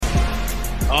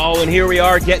Oh, and here we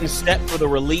are getting set for the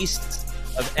release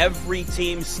of every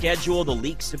team's schedule. The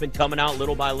leaks have been coming out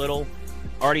little by little.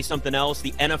 Already something else.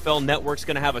 The NFL Network's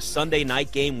going to have a Sunday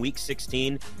night game, Week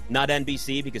 16, not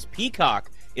NBC, because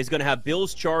Peacock is going to have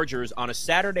Bills-Chargers on a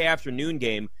Saturday afternoon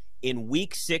game in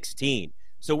Week 16.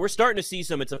 So we're starting to see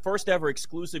it's a first-ever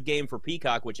exclusive game for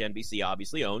Peacock, which NBC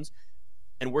obviously owns.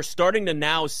 And we're starting to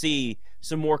now see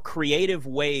some more creative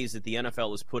ways that the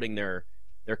NFL is putting their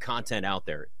content out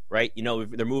there, right? You know,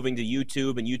 they're moving to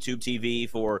YouTube and YouTube TV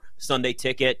for Sunday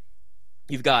Ticket.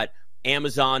 You've got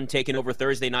Amazon taking over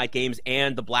Thursday night games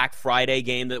and the Black Friday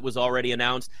game that was already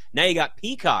announced. Now you got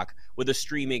Peacock with a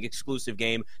streaming exclusive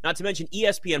game, not to mention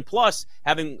ESPN Plus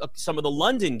having some of the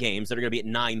London games that are going to be at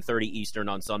 9:30 Eastern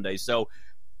on Sundays. So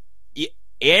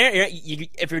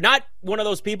if you're not one of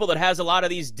those people that has a lot of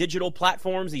these digital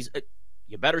platforms,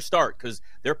 you better start, because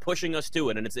they're pushing us to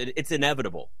it, and it's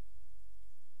inevitable.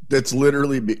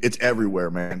 It's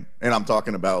everywhere, man. And I'm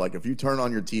talking about, like, if you turn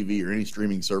on your TV or any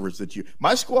streaming service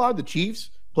my squad, the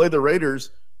Chiefs, play the Raiders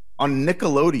on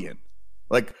Nickelodeon.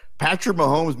 Like, Patrick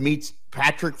Mahomes meets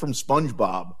Patrick from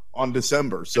SpongeBob on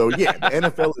December. So, yeah, the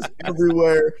NFL is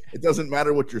everywhere. It doesn't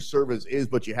matter what your service is,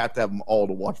 but you have to have them all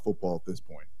to watch football at this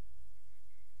point.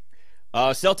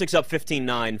 Celtics up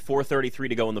 15-9, 4:33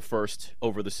 to go in the first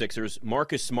over the Sixers.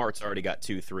 Marcus Smart's already got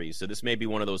 2 threes, so this may be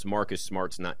one of those Marcus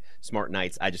Smart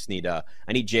nights. I just need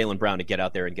Jaylen Brown to get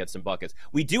out there and get some buckets.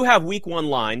 We do have Week 1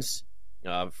 lines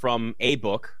from a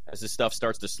book as this stuff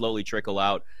starts to slowly trickle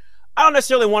out. I don't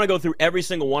necessarily want to go through every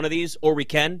single one of these, or we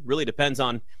can. Really depends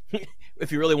on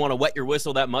if you really want to wet your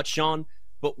whistle that much, Sean.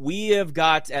 But we have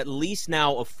got at least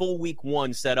now a full Week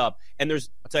 1 set up. And I'll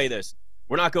tell you this,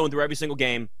 we're not going through every single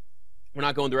game. We're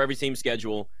not going through every team's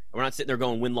schedule. And we're not sitting there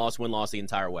going win-loss the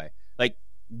entire way. Like,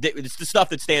 it's the stuff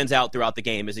that stands out throughout the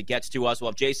game as it gets to us. We'll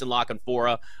have Jason Lock and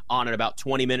Fora on in about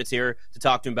 20 minutes here to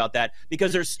talk to him about that,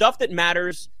 because there's stuff that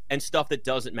matters and stuff that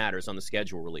doesn't matter on the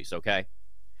schedule release, okay?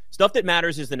 Stuff that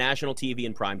matters is the national TV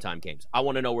and primetime games. I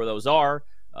want to know where those are,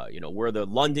 where the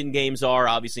London games are.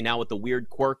 Obviously now with the weird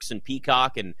quirks and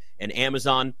Peacock and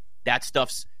Amazon, that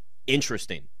stuff's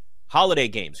interesting. Holiday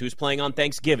games, who's playing on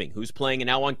Thanksgiving, who's playing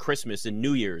now on Christmas and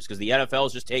New Year's, because the NFL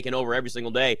is just taking over every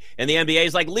single day, and the NBA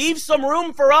is like, leave some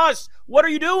room for us. What are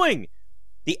you doing?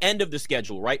 The end of the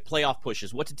schedule, right? Playoff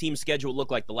pushes. What's a team's schedule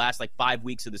look like the last 5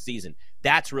 weeks of the season?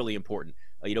 That's really important.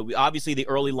 Obviously the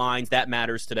early lines, that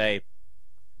matters today.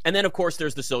 And then, of course,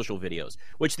 there's the social videos,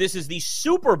 which this is the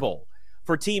Super Bowl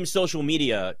for team social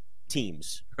media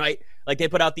teams, right? Like, they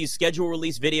put out these schedule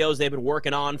release videos they've been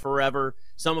working on forever.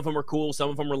 Some of them are cool,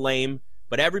 some of them are lame,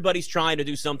 but everybody's trying to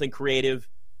do something creative,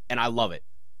 and I love it.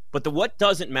 But what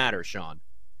doesn't matter, Sean,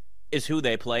 is who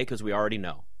they play, because we already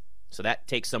know. So that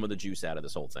takes some of the juice out of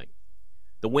this whole thing.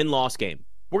 The win-loss game.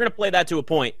 We're going to play that to a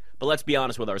point, but let's be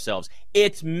honest with ourselves.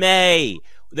 It's May.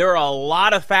 There are a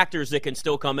lot of factors that can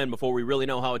still come in before we really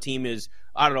know how a team is,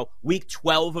 week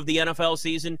 12 of the NFL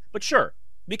season. But sure,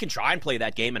 we can try and play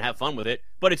that game and have fun with it,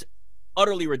 but it's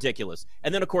utterly ridiculous.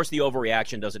 And then, of course, the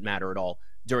overreaction doesn't matter at all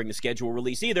during the schedule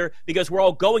release either, because we're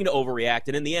all going to overreact,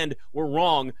 and in the end, we're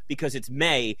wrong because it's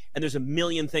May, and there's a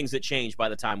million things that change by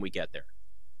the time we get there.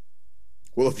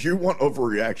 Well, if you want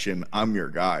overreaction, I'm your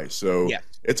guy. So yes,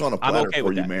 it's on a platter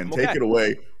for you, man. Take it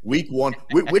away. Week 1.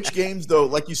 Which games, though,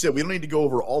 like you said, we don't need to go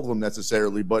over all of them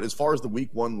necessarily, but as far as the Week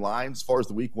 1 lines, as far as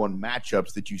the Week 1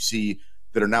 matchups that you see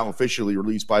that are now officially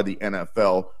released by the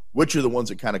NFL, which are the ones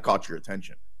that kind of caught your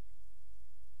attention?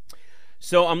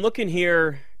 So I'm looking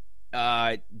here,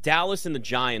 Dallas and the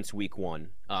Giants Week 1.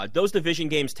 Those division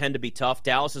games tend to be tough.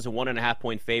 Dallas is a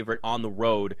 1.5-point favorite on the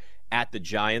road at the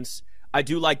Giants. I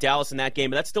do like Dallas in that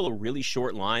game, but that's still a really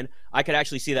short line. I could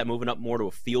actually see that moving up more to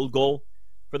a field goal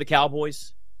for the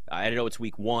Cowboys. I know it's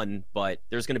Week 1, but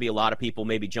there's going to be a lot of people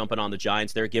maybe jumping on the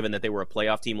Giants there, given that they were a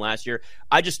playoff team last year.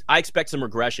 I expect some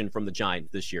regression from the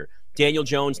Giants this year. Daniel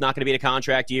Jones not going to be in a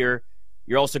contract year.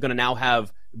 You're also going to now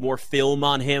have more film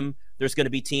on him. There's going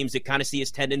to be teams that kind of see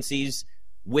his tendencies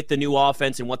with the new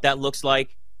offense and what that looks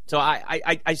like. So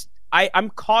I'm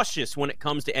cautious when it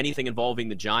comes to anything involving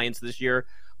the Giants this year.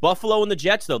 Buffalo and the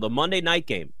Jets, though, the Monday night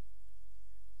game.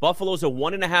 Buffalo's a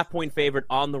 1.5-point favorite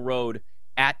on the road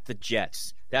at the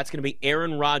Jets. That's going to be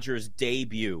Aaron Rodgers'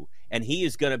 debut. And he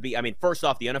is going to be, first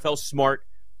off, the NFL's smart,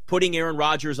 putting Aaron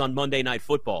Rodgers on Monday Night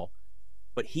Football.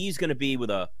 But he's going to be with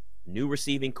a new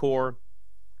receiving core,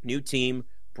 new team,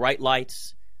 bright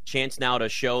lights, chance now to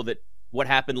show that what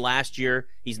happened last year,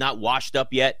 he's not washed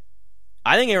up yet.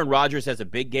 I think Aaron Rodgers has a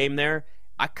big game there.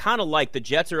 I kind of like the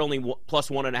Jets are only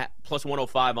plus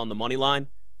 105 on the money line.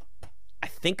 I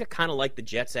think I kind of like the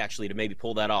Jets actually to maybe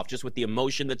pull that off, just with the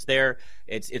emotion that's there.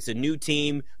 It's a new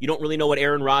team. You don't really know what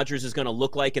Aaron Rodgers is going to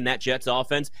look like in that Jets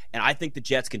offense, and I think the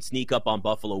Jets can sneak up on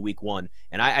Buffalo week 1.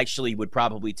 And I actually would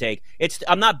probably take –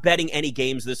 I'm not betting any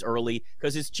games this early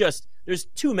because it's just – there's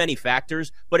too many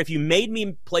factors. But if you made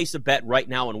me place a bet right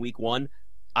now in week 1,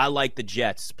 I like the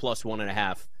Jets plus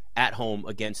 1.5 at home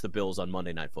against the Bills on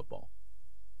Monday Night Football.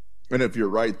 And if you're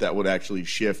right, that would actually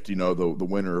shift, the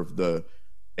winner of the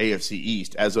AFC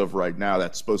East. As of right now,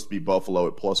 that's supposed to be Buffalo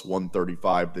at plus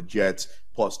 135, the Jets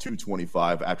plus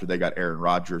 225 after they got Aaron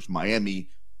Rodgers, Miami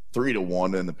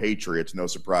 3-1, and the Patriots, no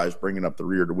surprise, bringing up the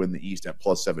rear to win the East at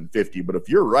plus 750. But if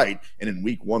you're right, and in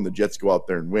week 1 the Jets go out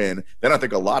there and win, then I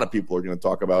think a lot of people are going to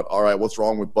talk about, all right, what's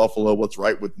wrong with Buffalo? What's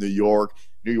right with New York?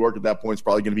 New York at that point is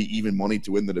probably going to be even money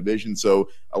to win the division. So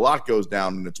a lot goes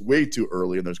down, and it's way too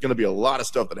early, and there's going to be a lot of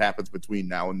stuff that happens between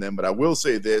now and then. But I will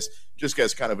say this, just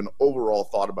as kind of an overall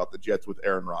thought about the Jets with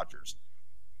Aaron Rodgers.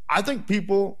 I think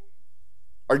people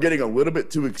are getting a little bit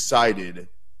too excited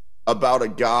about a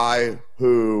guy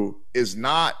who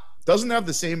doesn't have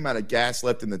the same amount of gas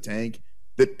left in the tank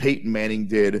that Peyton Manning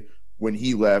did when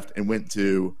he left and went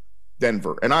to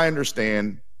Denver. And I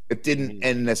understand it didn't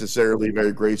end necessarily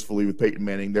very gracefully with Peyton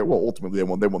Manning there. Well, ultimately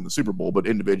they won the Super Bowl, but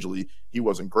individually he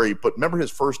wasn't great. But remember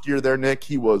his first year there, Nick?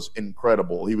 He was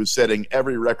incredible. He was setting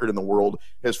every record in the world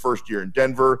his first year in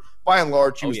Denver. By and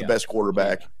large, he was the best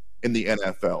quarterback in the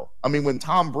NFL. I mean, when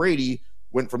Tom Brady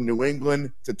went from New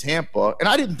England to Tampa, and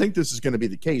I didn't think this is going to be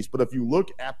the case, but if you look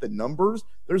at the numbers,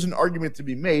 there's an argument to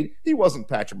be made. He wasn't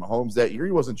Patrick Mahomes that year.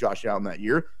 He wasn't Josh Allen that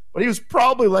year, but he was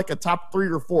probably like a top 3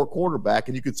 or 4 quarterback,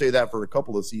 and you could say that for a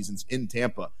couple of seasons in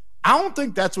Tampa. I don't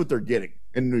think that's what they're getting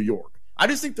in New York. I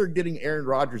just think they're getting Aaron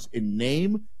Rodgers in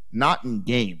name, not in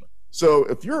game. So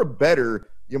if you're a bettor,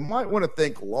 you might want to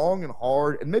think long and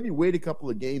hard and maybe wait a couple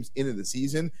of games into the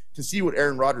season to see what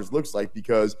Aaron Rodgers looks like,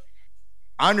 because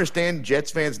I understand Jets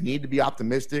fans need to be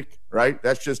optimistic, right?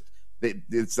 That's just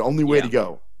it's the only way to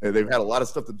go. They've had a lot of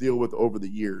stuff to deal with over the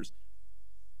years.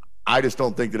 I just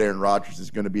don't think that Aaron Rodgers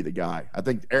is going to be the guy. I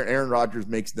think Aaron Rodgers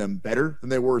makes them better than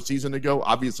they were a season ago.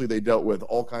 Obviously, they dealt with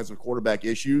all kinds of quarterback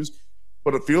issues,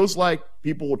 but it feels like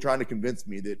people were trying to convince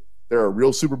me that they're a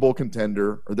real Super Bowl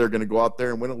contender or they're going to go out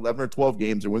there and win 11 or 12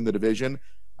 games or win the division.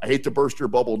 I hate to burst your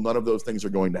bubble. None of those things are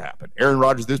going to happen. Aaron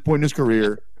Rodgers, at this point in his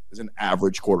career, is an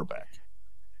average quarterback.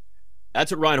 That's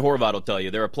what Ryan Horvath will tell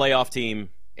you. They're a playoff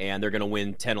team, and they're going to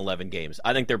win 10, 11 games.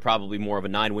 I think they're probably more of a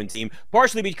 9-win team,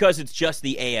 partially because it's just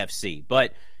the AFC.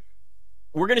 But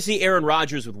we're going to see Aaron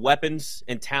Rodgers with weapons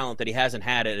and talent that he hasn't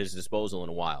had at his disposal in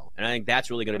a while. And I think that's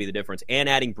really going to be the difference. And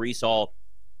adding Breece Hall,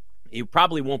 he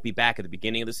probably won't be back at the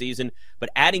beginning of the season, but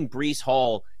adding Breece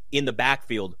Hall in the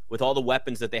backfield with all the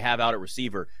weapons that they have out at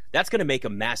receiver, that's going to make a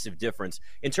massive difference.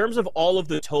 In terms of all of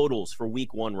the totals for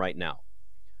week 1 right now,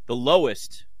 the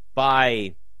lowest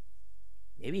by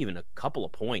maybe even a couple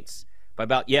of points.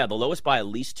 The lowest by at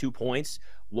least 2 points.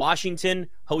 Washington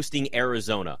hosting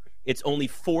Arizona. It's only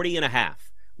 40.5.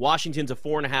 Washington's a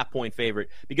 4.5-point favorite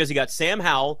because you got Sam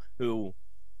Howell, who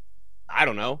I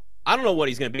don't know what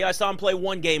he's going to be. I saw him play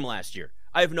 1 game last year.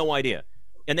 I have no idea.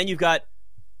 And then you've got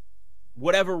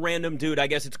whatever random dude, I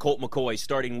guess it's Colt McCoy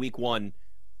starting week 1.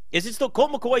 Is it still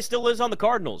Colt McCoy still is on the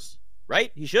Cardinals, right?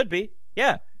 He should be.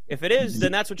 Yeah. If it is,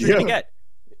 then that's what you're going to get.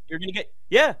 You're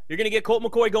going to get Colt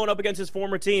McCoy going up against his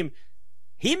former team.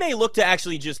 He may look to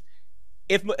actually just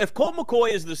if Colt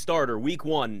McCoy is the starter week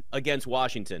 1 against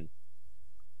Washington,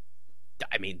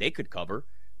 I mean, they could cover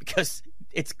because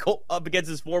it's Colt up against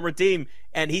his former team,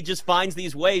 and he just finds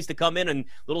these ways to come in and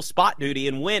little spot duty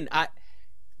and win.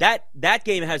 That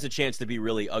game has a chance to be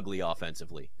really ugly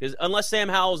offensively because unless Sam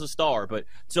Howell's a star, but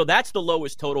so that's the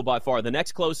lowest total by far. The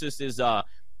next closest is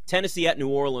Tennessee at New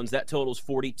Orleans. That total's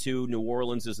 42. New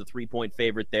Orleans is a 3-point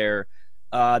favorite there.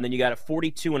 And then you got a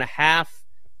 42.5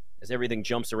 as everything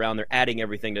jumps around. They're adding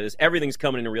everything to this. Everything's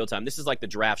coming in real time. This is like the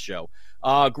draft show.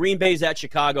 Green Bay's at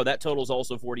Chicago. That total's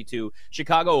also 42.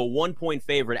 Chicago, a 1-point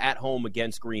favorite at home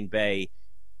against Green Bay.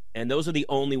 And those are the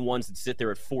only ones that sit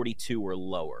there at 42 or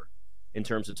lower in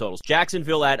terms of totals.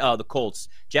 Jacksonville at the Colts.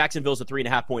 Jacksonville's a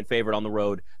 3.5-point favorite on the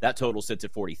road. That total sits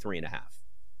at 43.5.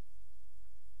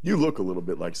 You look a little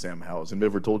bit like Sam Howell. Has anybody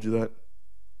ever told you that?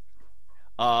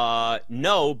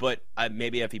 No, but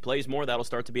maybe if he plays more, that'll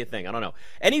start to be a thing. I don't know.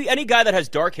 Any guy that has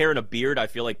dark hair and a beard, I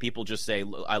feel like people just say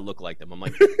I look like them. I'm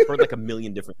like heard like a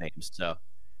million different names. So,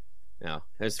 yeah,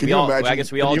 I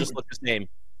guess we all just look the same.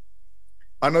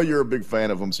 I know you're a big fan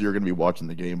of them, so you're going to be watching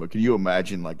the game. But can you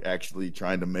imagine like actually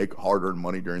trying to make hard-earned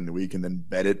money during the week and then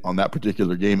bet it on that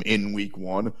particular game in week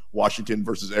 1, Washington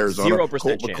versus Arizona? 0%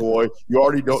 Colt chance. McCoy. You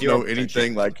already don't know anything.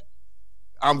 Chance. Like,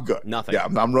 I'm good. Nothing. Yeah,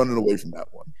 I'm running away from that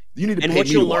one. You need to and pay what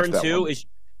me you'll to watch learn that too one. is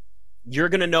you're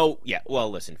going to know. Yeah, well,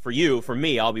 listen, for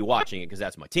me, I'll be watching it because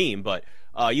that's my team. But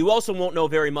you also won't know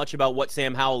very much about what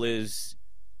Sam Howell is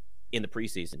in the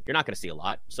preseason. You're not going to see a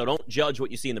lot. So don't judge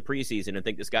what you see in the preseason and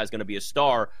think this guy's going to be a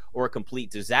star or a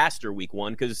complete disaster week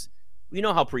one, because you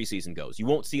know how preseason goes. You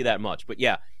won't see that much. But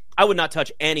yeah, I would not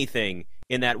touch anything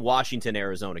in that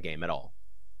Washington-Arizona game at all.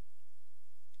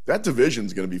 That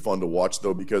division's going to be fun to watch,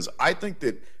 though, because I think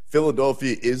that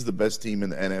Philadelphia is the best team in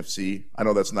the NFC. I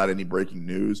know that's not any breaking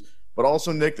news. But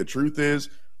also, Nick, the truth is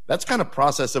that's kind of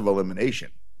process of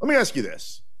elimination. Let me ask you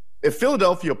this. If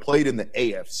Philadelphia played in the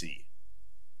AFC,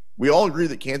 we all agree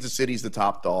that Kansas City's the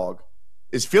top dog.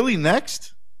 Is Philly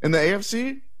next in the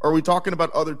AFC? Or are we talking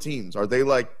about other teams? Are they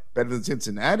like better than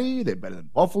Cincinnati? Are they better than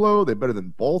Buffalo? Are they better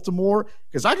than Baltimore?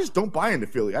 Because I just don't buy into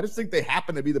Philly. I just think they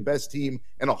happen to be the best team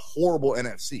in a horrible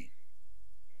NFC.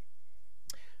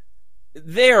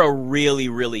 They're a really,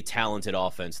 really talented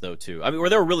offense, though, too. I mean, or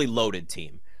they're a really loaded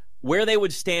team. Where they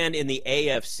would stand in the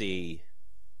AFC,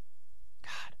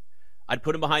 God, I'd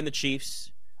put them behind the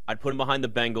Chiefs. I'd put them behind the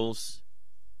Bengals.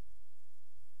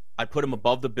 I'd put them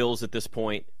above the Bills at this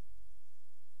point.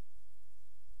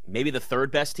 Maybe the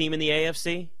third best team in the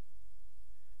AFC.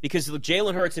 Because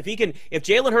Jalen Hurts, if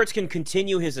Jalen Hurts can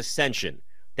continue his ascension,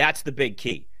 that's the big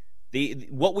key.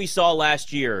 What we saw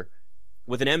last year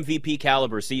with an MVP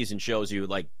caliber season shows you,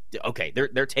 like, okay,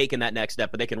 they're taking that next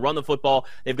step, but they can run the football.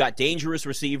 They've got dangerous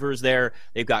receivers there.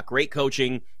 They've got great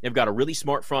coaching. They've got a really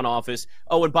smart front office.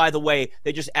 Oh, and by the way,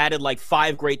 they just added like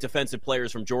 5 great defensive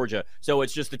players from Georgia. So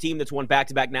it's just a team that's won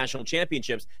back-to-back national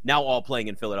championships, now all playing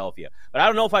in Philadelphia. But I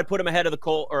don't know if I'd put them ahead of the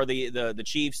Colts or the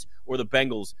Chiefs or the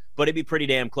Bengals, but it'd be pretty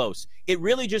damn close. It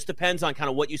really just depends on kind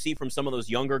of what you see from some of those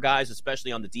younger guys,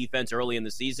 especially on the defense early in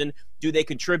the season. Do they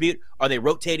contribute? Are they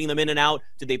rotating them in and out?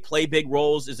 Do they play big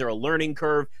roles? Is there a learning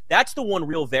curve? That's the one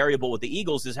real variable with the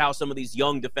Eagles, is how some of these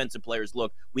young defensive players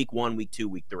look week 1, week 2,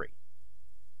 week 3.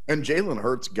 And Jalen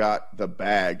Hurts got the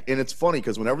bag. And it's funny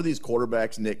because whenever these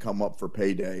quarterbacks, Nick, come up for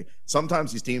payday,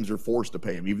 sometimes these teams are forced to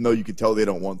pay him, even though you could tell they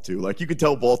don't want to. Like, you could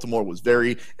tell Baltimore was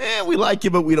very, we like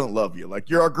you, but we don't love you. Like,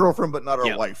 you're our girlfriend, but not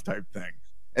our wife type thing.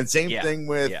 And same thing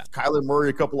with Kyler Murray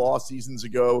a couple of off seasons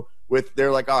ago.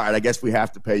 They're like, all right, I guess we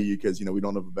have to pay you because, we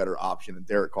don't have a better option than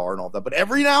Derek Carr and all that. But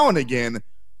every now and again,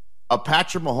 a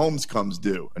Patrick Mahomes comes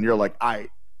due, and you're like, all right,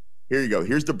 here you go.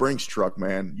 Here's the Brinks truck,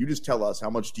 man. You just tell us how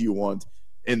much do you want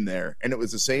in there. And it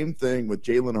was the same thing with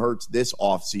Jalen Hurts this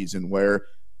offseason, where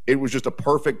it was just a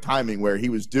perfect timing where he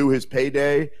was due his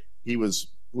payday. He was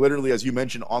literally, as you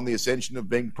mentioned, on the ascension of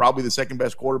being probably the second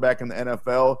best quarterback in the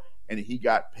NFL, and he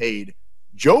got paid.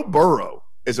 Joe Burrow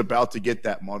is about to get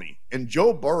that money. And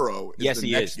Joe Burrow is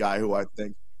the next guy who I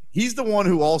think he's the one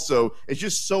who also is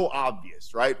just so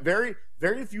obvious, right? Very,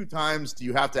 very few times do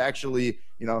you have to actually,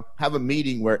 have a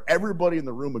meeting where everybody in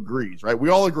the room agrees, right? We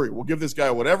all agree. We'll give this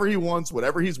guy whatever he wants,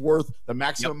 whatever he's worth, the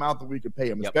maximum amount that we could pay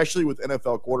him, especially with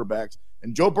NFL quarterbacks.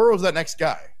 And Joe Burrow's that next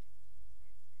guy.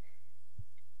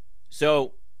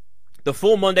 So the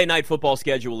full Monday Night Football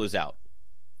schedule is out.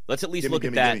 Let's at least look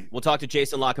at that. We'll talk to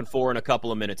Jason La Canfora in a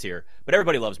couple of minutes here. But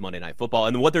everybody loves Monday Night Football.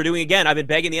 And what they're doing, again, I've been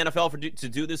begging the NFL to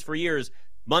do this for years,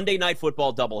 Monday Night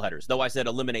Football doubleheaders. Though I said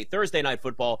eliminate Thursday Night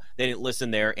Football, they didn't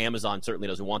listen there. Amazon certainly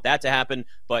doesn't want that to happen.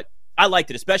 But I liked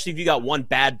it, especially if you got one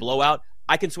bad blowout.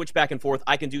 I can switch back and forth.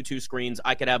 I can do 2 screens.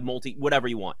 I could have whatever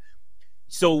you want.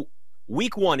 So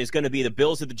week 1 is going to be the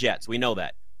Bills at the Jets. We know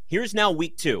that. Here's now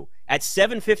week 2. At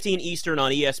 7:15 Eastern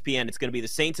on ESPN, it's going to be the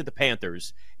Saints at the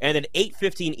Panthers. And at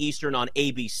 8:15 Eastern on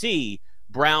ABC,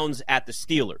 Browns at the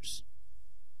Steelers.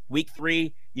 Week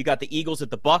 3, you got the Eagles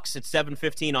at the Bucks at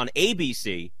 7:15 on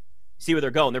ABC. See where they're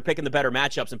going. They're picking the better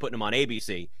matchups and putting them on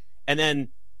ABC. And then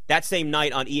that same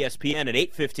night on ESPN at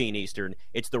 8:15 Eastern,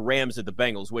 it's the Rams at the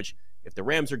Bengals, which if the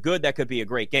Rams are good, that could be a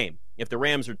great game. If the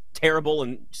Rams are terrible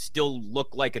and still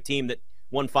look like a team that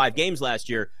won 5 games last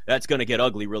year, that's going to get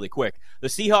ugly really quick. The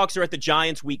Seahawks are at the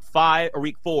Giants week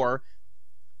 4.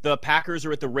 The Packers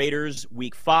are at the Raiders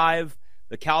week 5.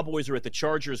 The Cowboys are at the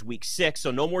Chargers week 6.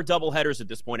 So no more doubleheaders at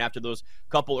this point after those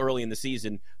couple early in the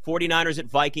season. 49ers at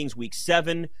Vikings week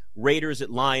 7. Raiders at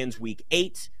Lions week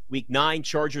 8. Week 9,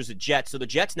 Chargers at Jets. So the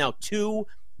Jets now 2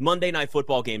 Monday Night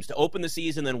Football games to open the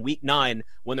season, then week 9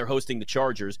 when they're hosting the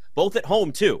Chargers, both at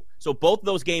home too. So both of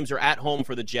those games are at home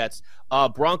for the Jets.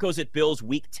 Broncos at Bills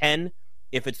week 10.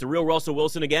 If it's the real Russell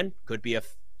Wilson again, could be a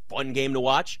fun game to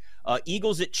watch.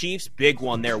 Eagles at Chiefs, big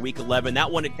one there, week 11. That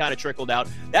one had kind of trickled out.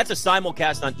 That's a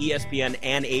simulcast on ESPN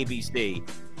and ABC.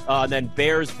 Then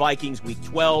Bears, Vikings, week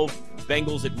 12.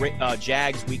 Bengals at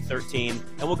Jags, week 13.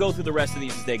 And we'll go through the rest of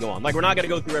these as they go on. Like, we're not going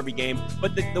to go through every game,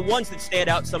 but the ones that stand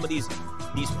out, some of these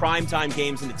these primetime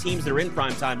games and the teams that are in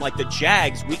primetime, like the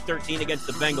Jags, Week 13 against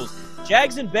the Bengals.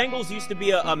 Jags and Bengals used to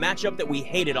be a matchup that we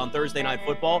hated on Thursday Night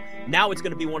Football. Now it's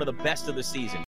going to be one of the best of the season.